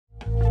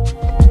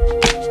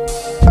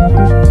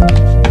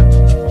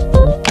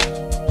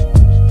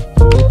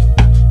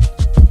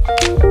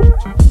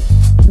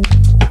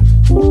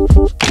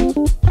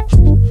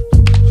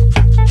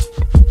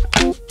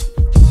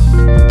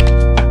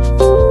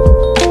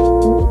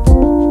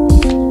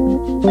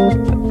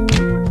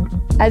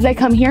As I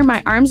come here,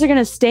 my arms are going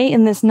to stay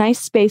in this nice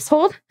space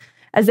hold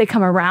as they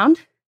come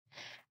around.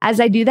 As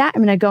I do that,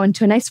 I'm going to go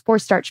into a nice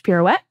 4-starch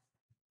pirouette.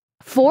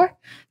 4,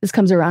 this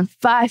comes around.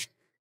 5,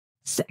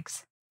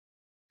 6,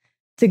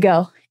 to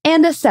go.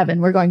 And a 7.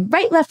 We're going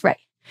right, left, right.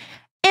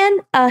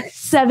 And a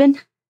 7,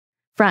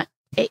 front,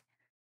 8.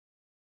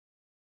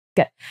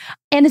 Good.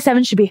 And a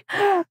 7 should be,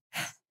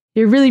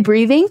 you're really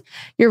breathing.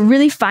 You're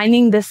really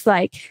finding this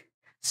like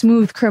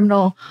smooth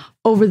criminal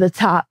over the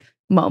top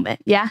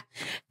moment. Yeah.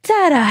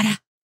 Ta-da-da.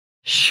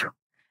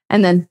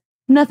 And then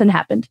nothing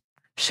happened.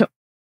 Good.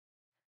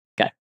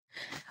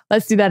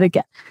 Let's do that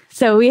again.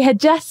 So we had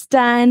just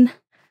done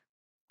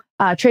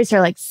tracer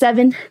like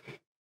 7,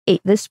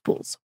 8. This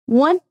pulls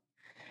 1,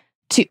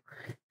 2,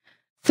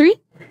 3,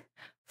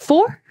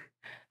 4,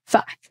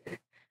 5,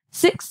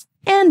 6,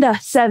 and a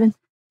 7.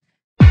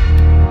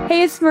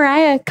 Hey, it's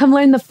Mariah. Come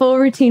learn the full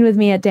routine with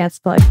me at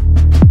DancePlug.